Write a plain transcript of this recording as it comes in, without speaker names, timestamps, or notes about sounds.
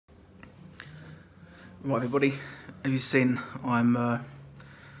Right everybody, as you've seen, I'm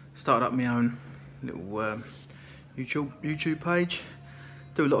started up my own little YouTube page.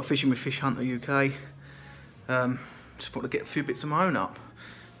 Do a lot of fishing with Fish Hunter UK. Just thought to get a few bits of my own up.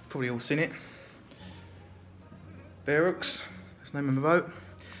 Probably all seen it. Bear hooks, that's the name of my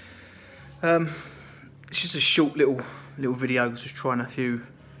boat. It's just a short little video, just trying a few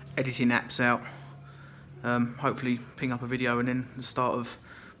editing apps out. Hopefully ping up a video and then the start of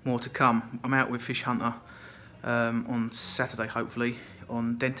more to come. I'm out with Fish Hunter on Saturday, hopefully,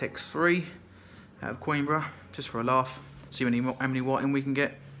 on Dentex 3 out of Queenborough, just for a laugh, see how many whiting we can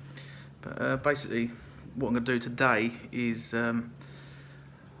get. But basically, what I'm going to do today is,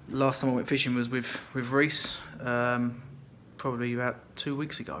 last time I went fishing was with Reese, probably about 2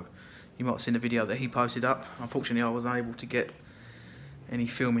 weeks ago. You might have seen the video that he posted up. Unfortunately, I wasn't able to get any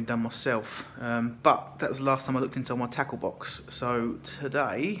filming done myself, but that was the last time I looked into my tackle box. So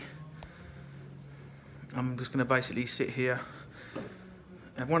today I'm just going to basically sit here,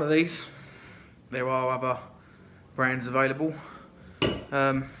 have one of these. There are other brands available,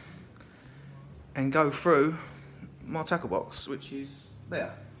 and go through my tackle box, which is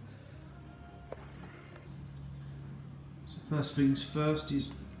there. So first things first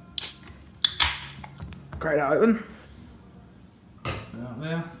is crack that open. Out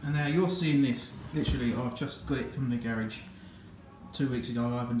there, and now you're seeing this. Literally, I've just got it from the garage 2 weeks ago.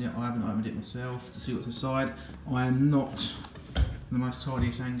 I haven't opened it myself to see what's inside. I am not the most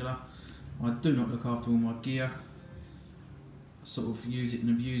tidiest angler. I do not look after all my gear. I sort of use it and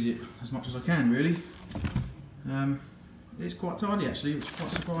abuse it as much as I can, really. It's quite tidy actually, which is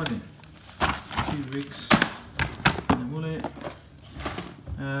quite surprising. A few rigs in the wallet.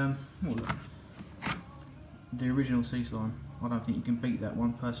 Oh look, the original Sea Slime. I don't think you can beat that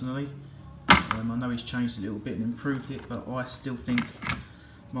one personally. I know he's changed a little bit and improved it, but I still think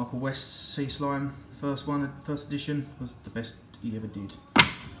Michael West's Sea Slime, first edition, was the best he ever did.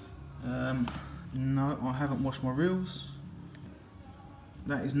 No, I haven't washed my reels.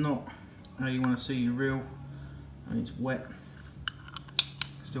 That is not how you want to see your reel, and it's wet,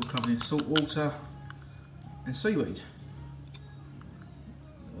 still covered in salt water and seaweed.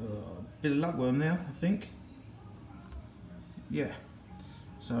 Bit of lugworm now, I think. Yeah,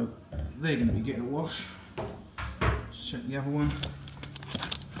 so they're going to be getting a wash. Let's check the other one.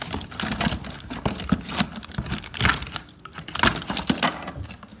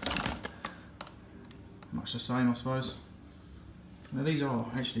 Much the same, I suppose. Now these are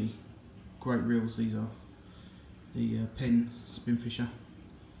actually great reels. These are the Penn Spinfisher.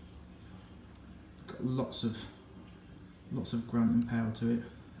 Got lots of grunt and power to it.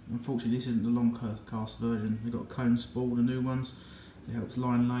 Unfortunately, this isn't the long cast version. They've got cone spool, the new ones. It helps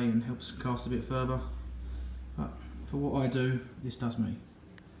line lay and helps cast a bit further. But for what I do, this does me.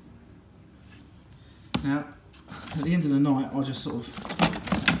 Now, at the end of the night, I just sort of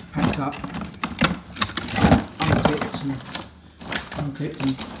packed up, unclipped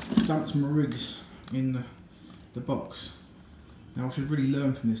and dumped my rigs in the box. Now, I should really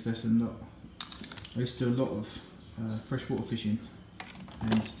learn from this lesson that I used to do a lot of freshwater fishing.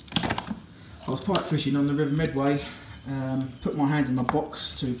 And I was pike fishing on the River Medway, put my hand in my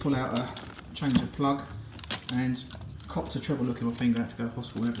box to pull out a change of plug, and copped a treble hook in my finger. I had to go to the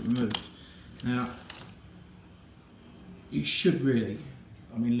hospital and have it removed. Now, you should really,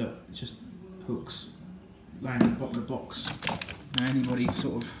 I mean look, just hooks laying at the bottom of the box. Now anybody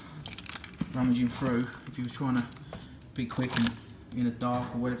sort of rummaging through, if you were trying to be quick and in the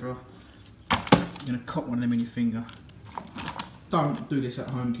dark or whatever, you're going to cop one of them in your finger. Don't do this at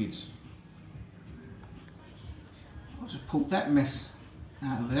home, kids. I just pulled that mess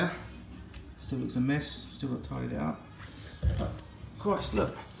out of there. Still looks a mess, still got to tidy it up. But Christ,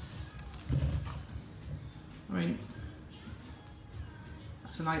 look. I mean,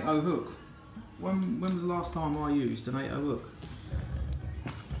 that's an 8.0 hook. When was the last time I used an 8.0 hook?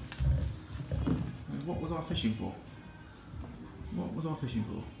 I mean, what was I fishing for? What was I fishing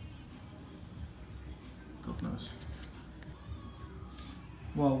for? God knows.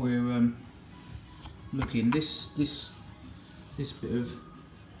 While we're looking, this bit of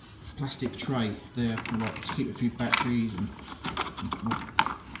plastic tray there, like to keep a few batteries and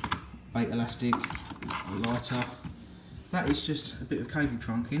bait elastic, a lighter. That is just a bit of cable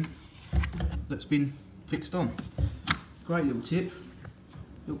trunking that's been fixed on. Great little tip.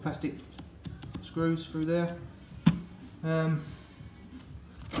 Little plastic screws through there. There's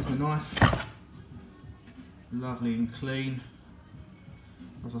my knife. Lovely and clean.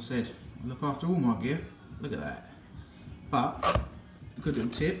 As I said, I look after all my gear. Look at that. But a good little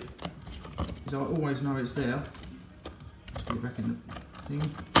tip is I always know it's there. Just put it back in the thing.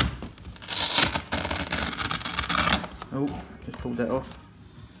 Oh, just pulled that off.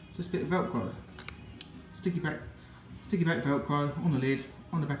 Just a bit of Velcro. Sticky back Velcro on the lid,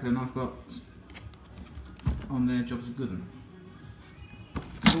 on the back of the knife box. On there, job's a good one.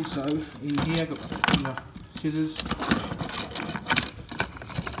 Also, in here, I've got a couple of scissors,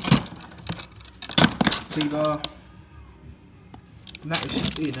 T-bar, and that is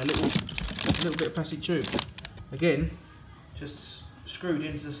just in a little bit of plastic tube. Again, just screwed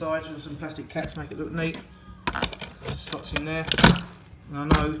into the sides with some plastic caps, make it look neat. Slots in there, and I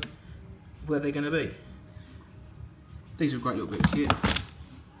know where they're going to be. These are a great little bit of kit.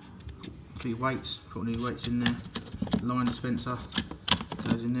 For your weights, put all your weights in there. Line dispenser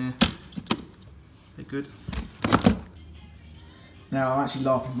goes in there. They're good. Now I'm actually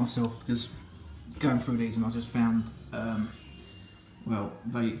laughing at myself because going through these and I just found, well,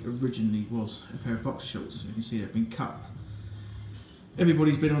 they originally was a pair of boxer shorts. You can see they've been cut.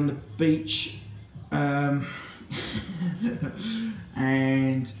 Everybody's been on the beach, and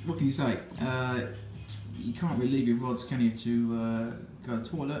what can you say? You can't really leave your rods, can you, to go to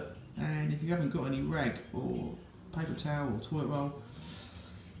the toilet? And if you haven't got any rag or paper towel or toilet roll,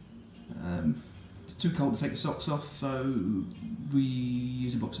 it's too cold to take the socks off, so we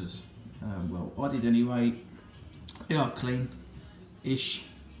use the boxers. Well, I did anyway. They are clean-ish,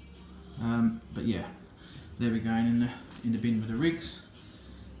 but yeah, there we're going in the bin with the rigs.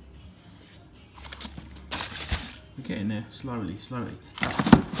 We're getting there slowly.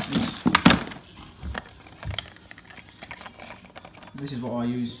 This is what I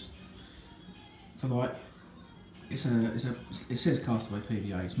use for, like, it says Castaway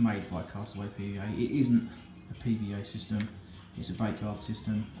PVA. It's made by Castaway PVA. It isn't a PVA system. It's a bait guard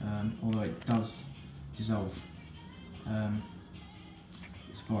system. Although it does dissolve.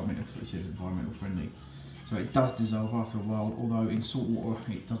 It says environmental friendly. So it does dissolve after a while. Although in salt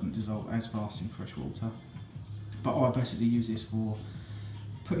water it doesn't dissolve as fast in fresh water. But I basically use this for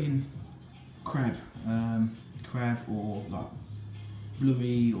putting crab or like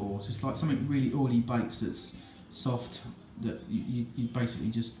bluey, or just like something really oily baits that's soft, that you basically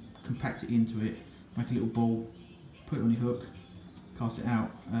just compact it into it, make a little ball, put it on your hook, cast it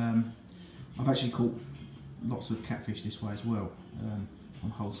out. I've actually caught lots of catfish this way as well, on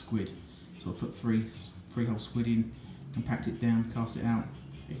whole squid. So I put three whole squid in, compact it down, cast it out.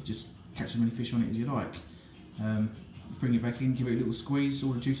 It just catch as many fish on it as you like. Bring it back in, give it a little squeeze,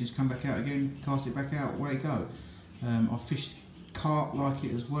 all the juices come back out again, cast it back out, away you go. I've fished carp like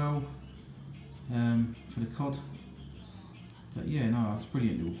it as well, for the cod. But yeah, no, it's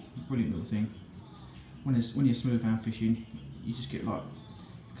brilliant little thing. When you're smooth hound fishing, you just get like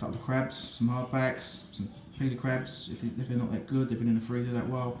a couple of crabs, some hardbacks, some peeler crabs. If they're not that good, they've been in the freezer that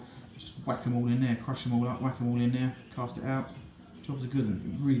while, just whack them all in there, crush them all up, whack them all in there, cast it out. Job's a good one.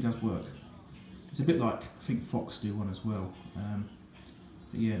 It really does work. It's a bit like, I think Fox do one as well.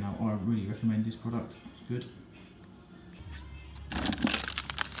 But yeah, no, I really recommend this product. It's good.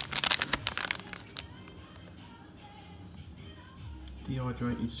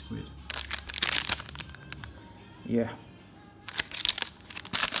 Dehydrated squid. Yeah.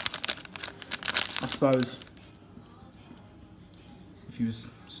 I suppose if you was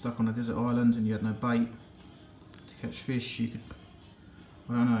stuck on a desert island and you had no bait to catch fish, you could,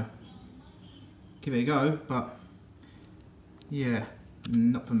 I don't know, give it a go, but yeah,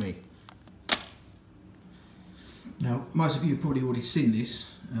 not for me. Now, most of you have probably already seen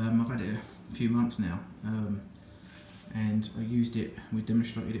this. I've had it a few months now, and I used it, we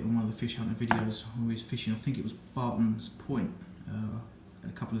demonstrated it on one of the fish hunting videos when we was fishing. I think it was Barton's Point,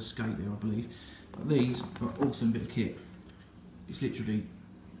 a couple of skate there, I believe. But these are an awesome bit of kit. It's literally,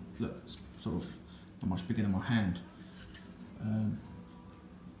 look, sort of not much bigger than my hand,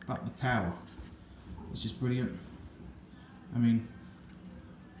 but the power, it's just brilliant. I mean,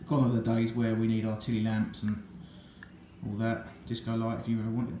 gone are the days where we need artillery lamps and all that. Disco light, if you ever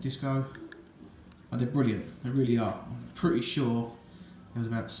wanted disco. But they're brilliant, they really are. I'm pretty sure it was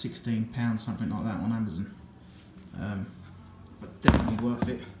about £16, something like that on Amazon. But definitely worth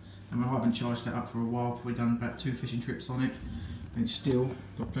it. And I haven't charged that up for a while, probably done about 2 fishing trips on it, and it's still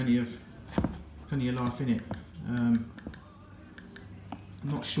got plenty of life in it. I'm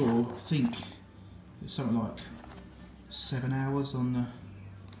not sure, I think it's something like 7 hours on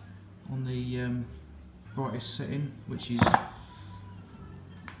the brightest setting, which is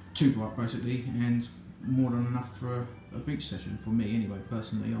too bright basically, and more than enough for a beach session for me anyway.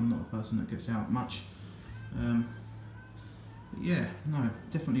 Personally, I'm not a person that gets out much. But yeah, no,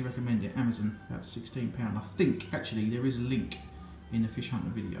 definitely recommend it. Amazon, about £16. I think actually there is a link in the fish hunter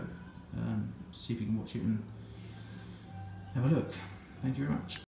video. See if you can watch it and have a look. Thank you very much.